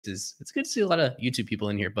It's good to see a lot of YouTube people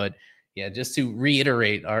in here, but yeah, just to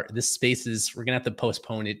reiterate, this space is, we're gonna have to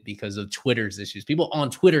postpone it because of Twitter's issues. People on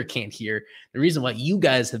Twitter can't hear. The reason why you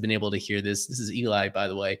guys have been able to hear this is Eli, by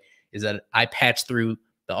the way, is that I patched through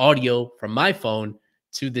the audio from my phone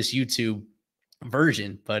to this YouTube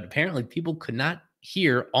version, but apparently people could not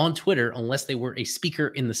hear on Twitter unless they were a speaker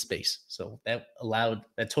in the space. So that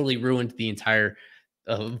totally ruined the entire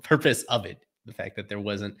purpose of it. The fact that there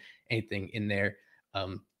wasn't anything in there.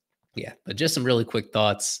 Yeah, but just some really quick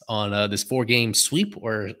thoughts on this 4-game sweep,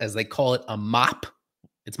 or as they call it, a mop.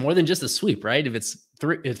 It's more than just a sweep, right? If it's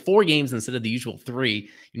 4 games instead of the usual 3,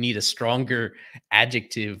 you need a stronger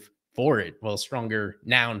adjective for it. Well, stronger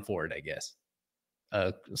noun for it, I guess.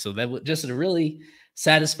 So that was just a really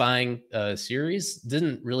satisfying series.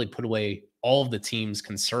 Didn't really put away all of the team's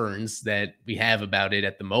concerns that we have about it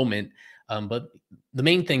at the moment. But the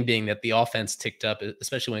main thing being that the offense ticked up,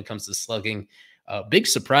 especially when it comes to slugging. Big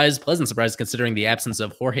surprise, pleasant surprise, considering the absence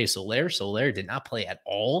of Jorge Soler. Soler did not play at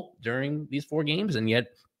all during these 4 games, and yet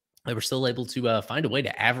they were still able to find a way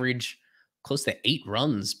to average close to 8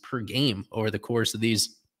 runs per game over the course of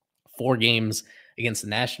these 4 games against the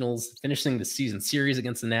Nationals, finishing the season series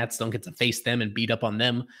against the Nats. Don't get to face them and beat up on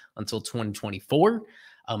them until 2024.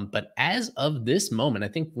 But as of this moment, I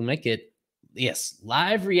think we might get,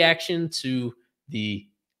 live reaction to the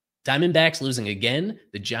Diamondbacks losing again,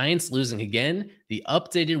 the Giants losing again, the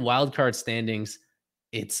updated wildcard standings.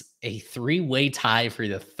 It's a 3-way tie for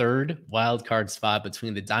the 3rd wildcard spot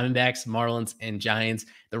between the Diamondbacks, Marlins, and Giants.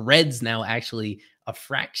 The Reds now actually a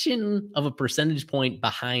fraction of a percentage point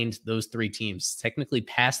behind those 3 teams, technically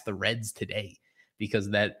past the Reds today because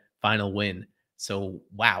of that final win. So,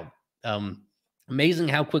 wow. Amazing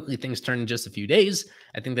how quickly things turn in just a few days.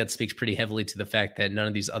 I think that speaks pretty heavily to the fact that none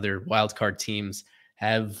of these other wildcard teams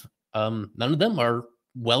have, none of them are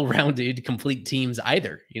well-rounded, complete teams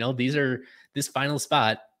either. This final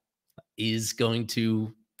spot is going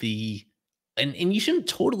to be, and you shouldn't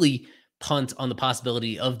totally punt on the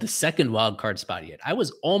possibility of the 2nd wildcard spot yet. I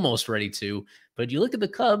was almost ready to, but you look at the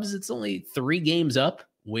Cubs, it's only 3 games up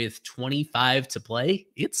with 25 to play.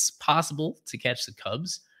 It's possible to catch the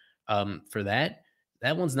Cubs for that.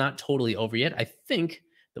 That one's not totally over yet. I think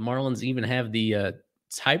the Marlins even have the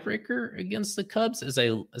tiebreaker against the Cubs as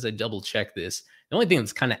I double check this. The only thing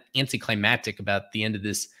that's kind of anticlimactic about the end of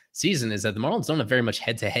this season is that the Marlins don't have very much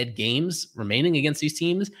head-to-head games remaining against these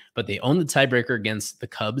teams, but they own the tiebreaker against the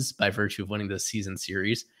Cubs by virtue of winning the season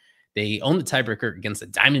series. They own the tiebreaker against the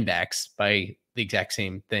Diamondbacks by the exact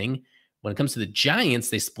same thing. When it comes to the Giants,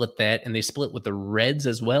 they split that, and they split with the Reds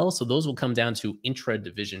as well. So those will come down to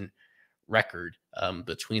intra-division record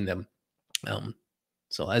between them.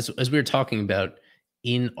 So as we were talking about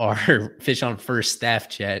in our Fish on First staff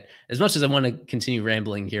chat, as much as I want to continue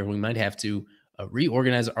rambling here, we might have to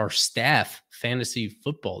reorganize our staff fantasy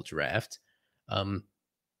football draft.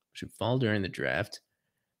 Should fall during the draft.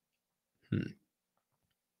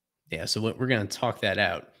 Yeah, so we're going to talk that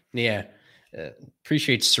out. Yeah,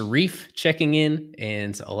 appreciate Sharif checking in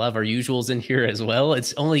and a lot of our usuals in here as well.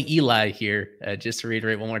 It's only Eli here. Just to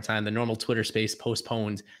reiterate one more time, the normal Twitter space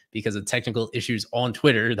postponed because of technical issues on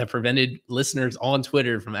Twitter that prevented listeners on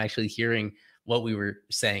Twitter from actually hearing what we were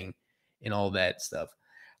saying and all that stuff.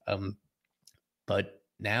 But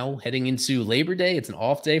now heading into Labor Day, it's an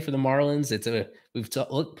off day for the Marlins. We've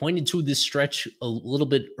pointed to this stretch a little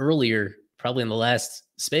bit earlier, probably in the last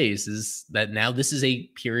space, is that now this is a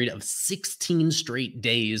period of 16 straight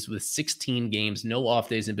days with 16 games, no off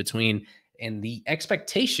days in between. And the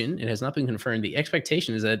expectation, it has not been confirmed, the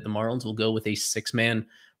expectation is that the Marlins will go with a 6-man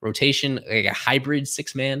rotation, like a hybrid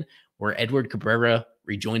 6-man, where Edward Cabrera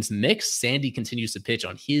rejoins the mix. Sandy continues to pitch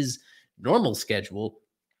on his normal schedule.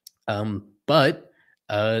 But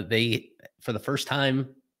they, for the first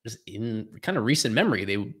time in kind of recent memory,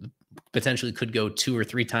 they potentially could go 2 or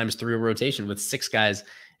 3 times through a rotation with 6 guys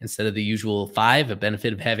instead of the usual 5, a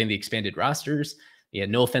benefit of having the expanded rosters. Yeah,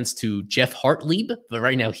 no offense to Jeff Hartlieb, but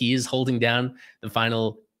right now he is holding down the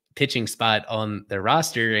final pitching spot on their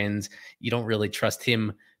roster, and you don't really trust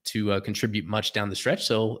him to contribute much down the stretch.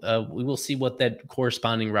 So we will see what that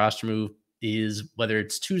corresponding roster move is, whether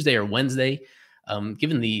it's Tuesday or Wednesday.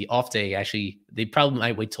 Given the off day, actually, they probably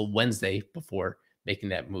might wait till Wednesday before making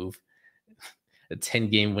that move. A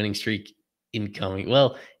 10-game winning streak incoming.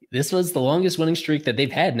 Well, this was the longest winning streak that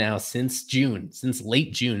they've had now since June, since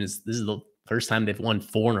late June. This is the first time they've won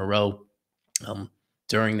 4 in a row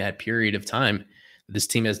during that period of time this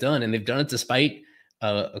team has done. And they've done it despite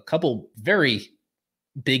a couple very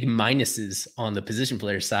big minuses on the position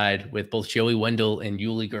player side with both Joey Wendell and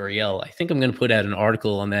Yuli Gurriel. I think I'm going to put out an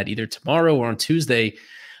article on that either tomorrow or on Tuesday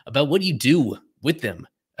about what you do with them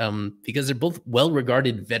because they're both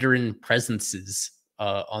well-regarded veteran presences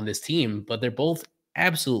on this team, but they're both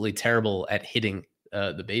absolutely terrible at hitting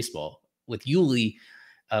the baseball. With Yuli,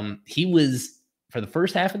 he was for the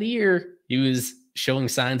first half of the year, he was showing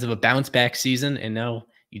signs of a bounce back season, and now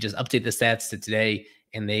you just update the stats to today,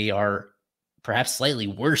 and they are perhaps slightly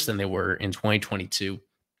worse than they were in 2022.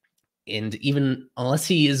 And even unless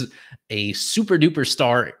he is a super duper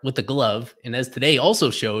star with the glove, and as today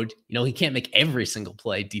also showed, he can't make every single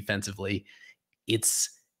play defensively. It's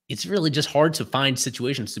it's really just hard to find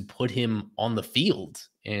situations to put him on the field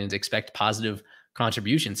and expect positive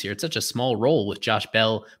contributions here. It's such a small role with Josh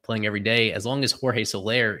Bell playing every day. As long as Jorge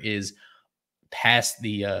Soler is past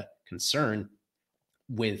the concern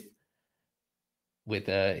with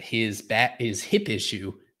his hip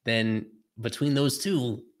issue, then between those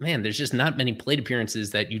two, man, there's just not many plate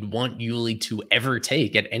appearances that you'd want Yuli to ever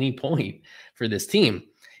take at any point for this team.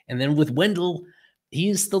 And then with Wendell, he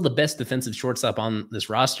is still the best defensive shortstop on this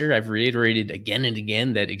roster. I've reiterated again and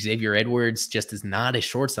again that Xavier Edwards just is not a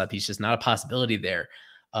shortstop. He's just not a possibility there.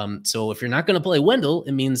 So if you're not going to play Wendell,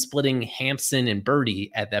 it means splitting Hampson and Birdie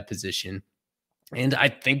at that position. And I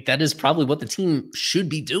think that is probably what the team should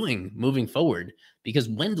be doing moving forward, because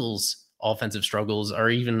Wendell's offensive struggles are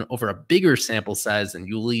even over a bigger sample size than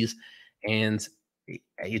Yuli's. And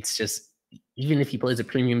it's just, even if he plays a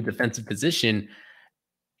premium defensive position,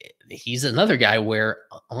 he's another guy where,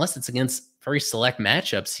 unless it's against very select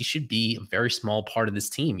matchups, he should be a very small part of this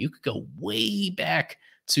team. You could go way back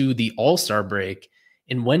to the All-Star break,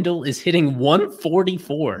 and Wendell is hitting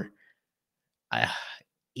 144.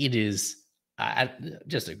 It is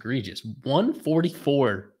just egregious.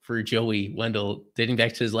 144 for Joey Wendell, dating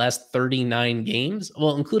back to his last 39 games.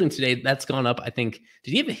 Well, including today, that's gone up. I think,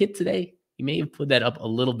 did he have a hit today? He may have put that up a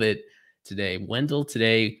little bit today. Wendell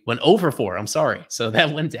today went over 4. I'm sorry. So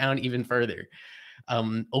that went down even further.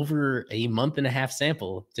 Over a month and a half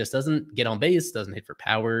sample, just doesn't get on base, doesn't hit for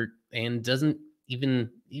power, and doesn't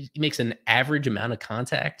even, he makes an average amount of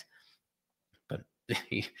contact. But,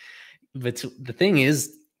 but the thing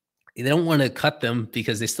is, they don't want to cut them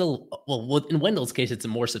because they still, well, in Wendell's case, it's a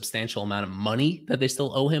more substantial amount of money that they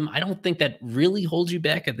still owe him. I don't think that really holds you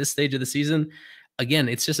back at this stage of the season. Again,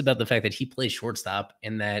 it's just about the fact that he plays shortstop,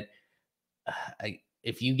 and that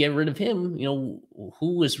if you get rid of him,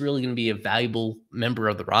 who is really going to be a valuable member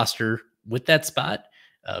of the roster with that spot?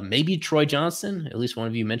 Maybe Troy Johnston. At least one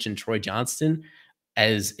of you mentioned Troy Johnston,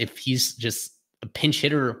 as if he's just a pinch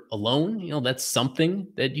hitter alone. That's something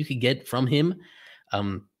that you could get from him.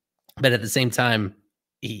 But at the same time,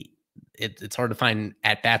 it's hard to find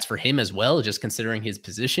at-bats for him as well, just considering his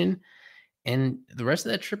position. And the rest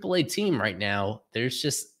of that AAA team right now, there's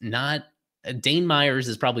just not – Dane Myers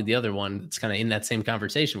is probably the other one that's kind of in that same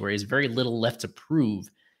conversation, where he has very little left to prove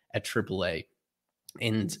at AAA.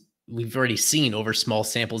 And we've already seen over small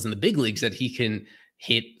samples in the big leagues that he can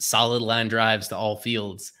hit solid line drives to all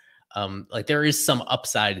fields. There is some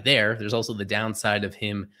upside there. There's also the downside of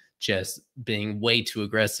him just being way too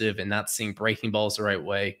aggressive and not seeing breaking balls the right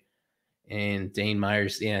way. And Dane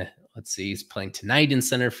Myers, let's see, he's playing tonight in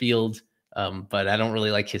center field, but I don't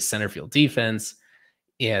really like his center field defense.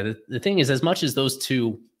 Yeah, the thing is, as much as those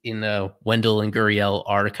two in Wendell and Gurriel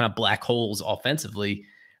are kind of black holes offensively,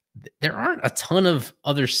 there aren't a ton of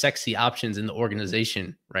other sexy options in the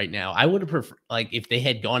organization right now. I would have preferred, if they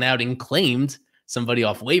had gone out and claimed somebody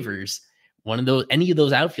off waivers, any of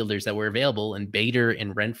those outfielders that were available, and Bader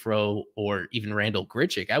and Renfroe or even Randall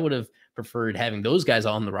Grichuk, I would have preferred having those guys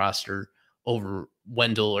on the roster over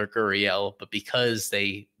Wendell or Gurriel. But because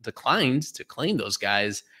they declined to claim those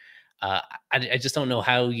guys, I just don't know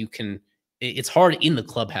how you can. It's hard in the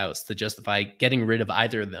clubhouse to justify getting rid of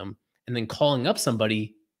either of them and then calling up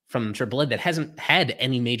somebody from AAA that hasn't had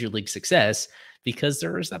any major league success, because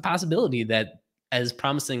there's that possibility that, as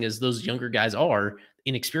promising as those younger guys are,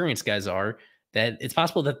 inexperienced guys are, that it's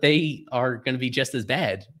possible that they are going to be just as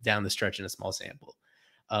bad down the stretch in a small sample.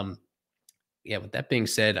 With that being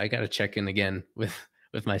said, I got to check in again with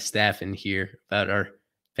my staff in here about our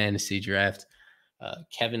fantasy draft.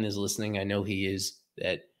 Kevin is listening. I know he is.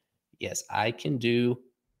 That, yes, I can do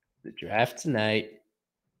the draft tonight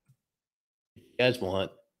if you guys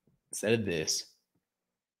want, instead of this.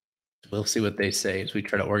 We'll see what they say as we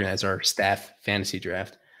try to organize our staff fantasy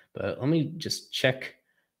draft. But let me just check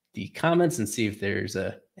the comments and see if there's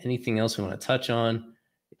anything else we want to touch on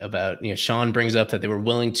about, Sean brings up that they were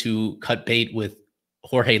willing to cut bait with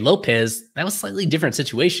Jorge Lopez. That was a slightly different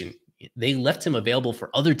situation. They left him available for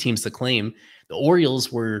other teams to claim. The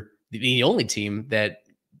Orioles were the only team that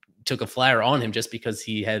took a flyer on him just because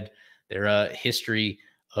he had their history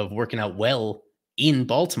of working out well in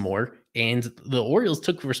Baltimore. And the Orioles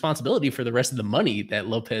took responsibility for the rest of the money that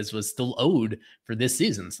Lopez was still owed for this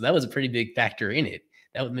season. So that was a pretty big factor in it.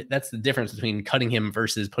 That's the difference between cutting him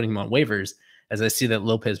versus putting him on waivers. As I see that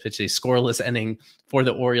Lopez pitched a scoreless inning for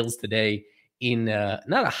the Orioles today in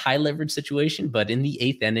not a high leverage situation, but in the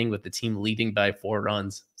 8th inning with the team leading by 4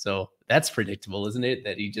 runs. So that's predictable, isn't it?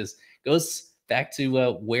 That he just goes back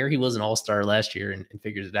to where he was an all-star last year and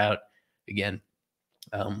figures it out again.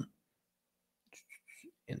 And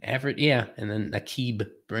Everett, yeah. And then Akib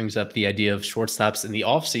brings up the idea of shortstops in the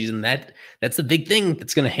offseason. That's the big thing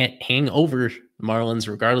that's going to hang over the Marlins,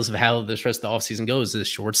 regardless of how the rest of the offseason goes, is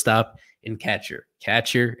shortstop and catcher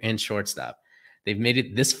and shortstop. They've made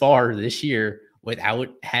it this far this year without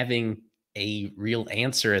having a real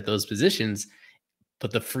answer at those positions.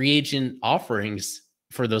 But the free agent offerings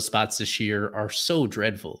for those spots this year are so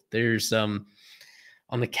dreadful. There's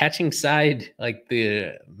on the catching side, like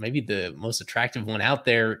maybe the most attractive one out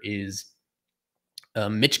there is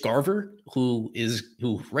Mitch Garver, who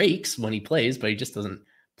rakes when he plays, but he just doesn't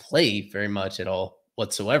play very much at all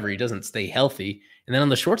whatsoever. He doesn't stay healthy. And then on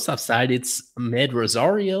the shortstop side, it's Med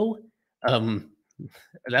Rosario.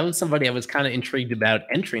 That was somebody I was kind of intrigued about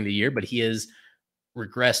entering the year, but he has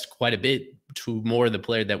regressed quite a bit to more the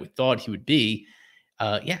player that we thought he would be.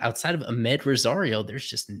 Outside of Ahmed Rosario, there's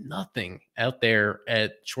just nothing out there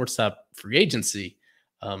at shortstop free agency.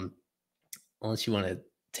 Unless you want to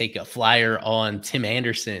take a flyer on Tim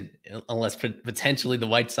Anderson, unless potentially the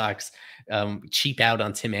White Sox cheap out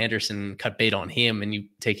on Tim Anderson, cut bait on him, and you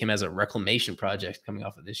take him as a reclamation project coming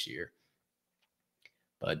off of this year.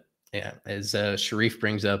 But yeah, as Sharif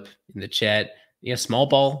brings up in the chat, yeah, small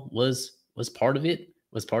ball was part of it,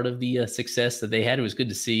 was part of the success that they had. It was good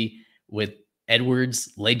to see with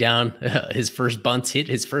Edwards lay down his first bunt hit,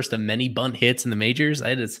 his first of many bunt hits in the majors. I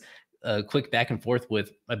had this quick back and forth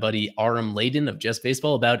with my buddy Aram Layden of Just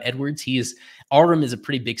Baseball about Edwards. Aram is a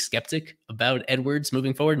pretty big skeptic about Edwards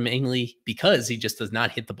moving forward, mainly because he just does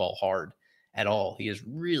not hit the ball hard at all. He is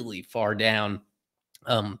really far down.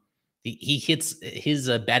 He hits his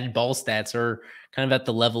batted ball stats are kind of at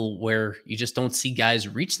the level where you just don't see guys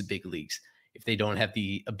reach the big leagues if they don't have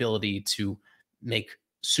the ability to make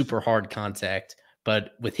super hard contact.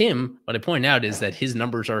 But with him, what I point out is that his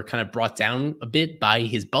numbers are kind of brought down a bit by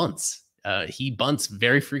his bunts. He bunts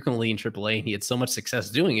very frequently in AAA, and he had so much success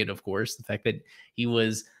doing it, of course. The fact that he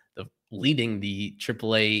was leading the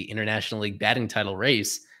AAA International League batting title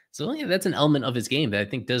race. So yeah, that's an element of his game that I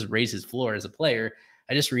think does raise his floor as a player.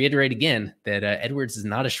 I just reiterate again that Edwards is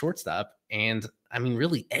not a shortstop. And I mean,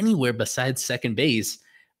 really anywhere besides second base,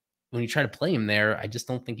 when you try to play him there, I just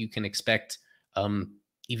don't think you can expect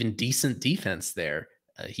even decent defense there.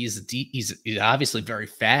 He's obviously very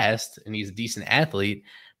fast and he's a decent athlete,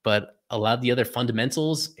 but a lot of the other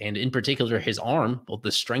fundamentals, and in particular his arm, both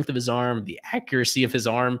the strength of his arm, the accuracy of his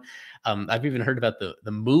arm. I've even heard about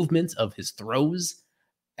the movement of his throws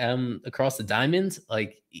across the diamond.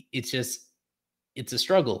 Like it's a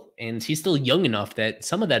struggle, and he's still young enough that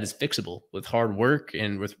some of that is fixable with hard work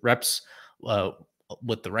and with reps,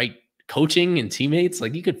 with the right coaching and teammates.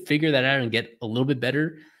 Like you could figure that out and get a little bit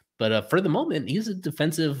better. But for the moment, he's a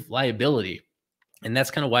defensive liability. And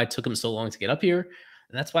that's kind of why it took him so long to get up here.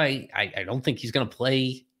 And that's why I don't think he's going to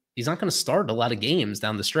play. He's not going to start a lot of games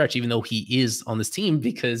down the stretch, even though he is on this team,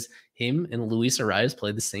 because him and Luis Ariz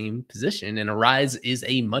play the same position. And Ariz is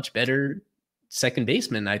a much better second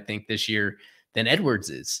baseman, I think, this year than Edwards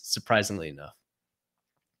is, surprisingly enough.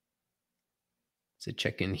 So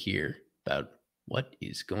check in here about what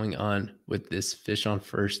is going on with this Fish on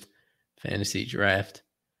First fantasy draft.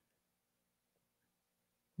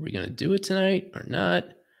 Are we going to do it tonight or not?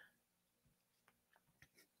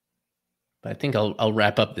 But I think I'll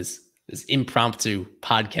wrap up this impromptu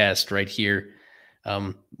podcast right here.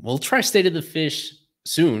 We'll try State of the Fish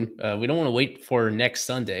soon. We don't want to wait for next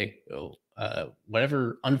Sunday.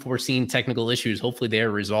 Whatever unforeseen technical issues, hopefully they are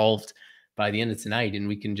resolved by the end of tonight, and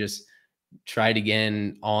we can just try it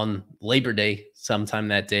again on Labor Day sometime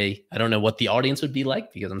that day. I don't know what the audience would be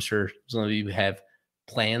like, because I'm sure some of you have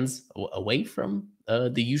plans away from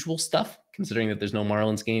the usual stuff, considering that there's no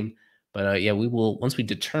Marlins game. But yeah, we will, once we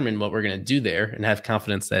determine what we're going to do there and have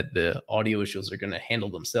confidence that the audio issues are going to handle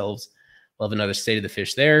themselves, we'll have another State of the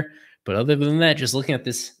Fish there. But other than that, just looking at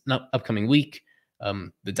this upcoming week,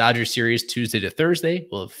 the Dodgers series Tuesday to Thursday,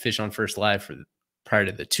 we'll have Fish on First live prior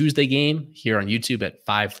to the Tuesday game here on YouTube at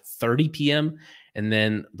 5:30 p.m. And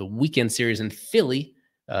then the weekend series in Philly,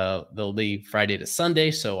 they'll be Friday to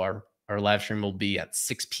Sunday. So our live stream will be at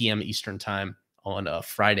 6 p.m. Eastern time on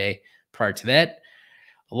Friday prior to that.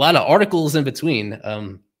 A lot of articles in between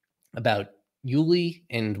about Yuli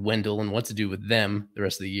and Wendell and what to do with them the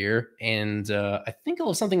rest of the year. And I think I'll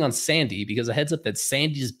have something on Sandy because a heads up that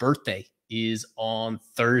Sandy's birthday is on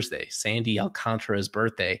Thursday. Sandy Alcantara's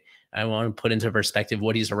birthday. I want to put into perspective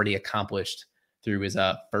what he's already accomplished through his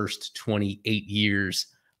first 28 years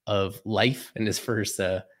of life and his first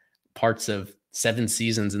parts of 7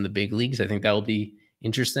 seasons in the big leagues. I think that will be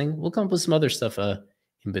interesting. We'll come up with some other stuff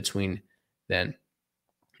in between then.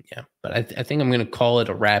 Yeah, but I think I'm going to call it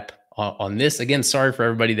a wrap on this. Again, sorry for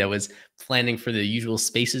everybody that was planning for the usual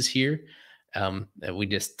spaces here. We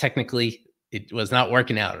just technically, it was not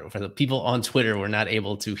working out. For the people on Twitter, were not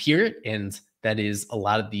able to hear it. And that is a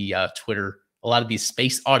lot of the a lot of these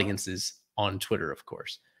space audiences on Twitter, of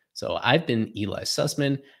course. So I've been Eli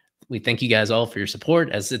Sussman. We thank you guys all for your support.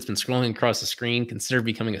 As it's been scrolling across the screen, consider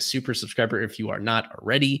becoming a super subscriber if you are not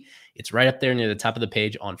already. It's right up there near the top of the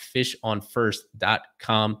page on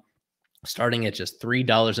fishonfirst.com. Starting at just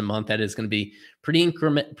 $3 a month. That is going to be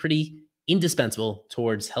pretty indispensable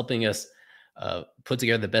towards helping us put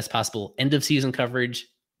together the best possible end of season coverage,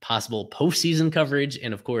 possible postseason coverage,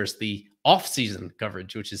 and of course the off season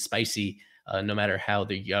coverage, which is spicy no matter how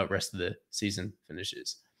the rest of the season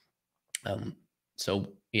finishes. So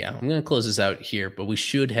yeah, I'm going to close this out here, but we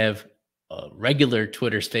should have a regular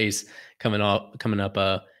Twitter space coming up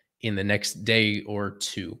in the next day or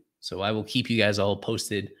two. So I will keep you guys all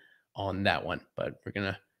posted on that one, but we're going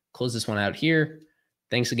to close this one out here.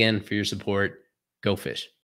 Thanks again for your support. Go Fish.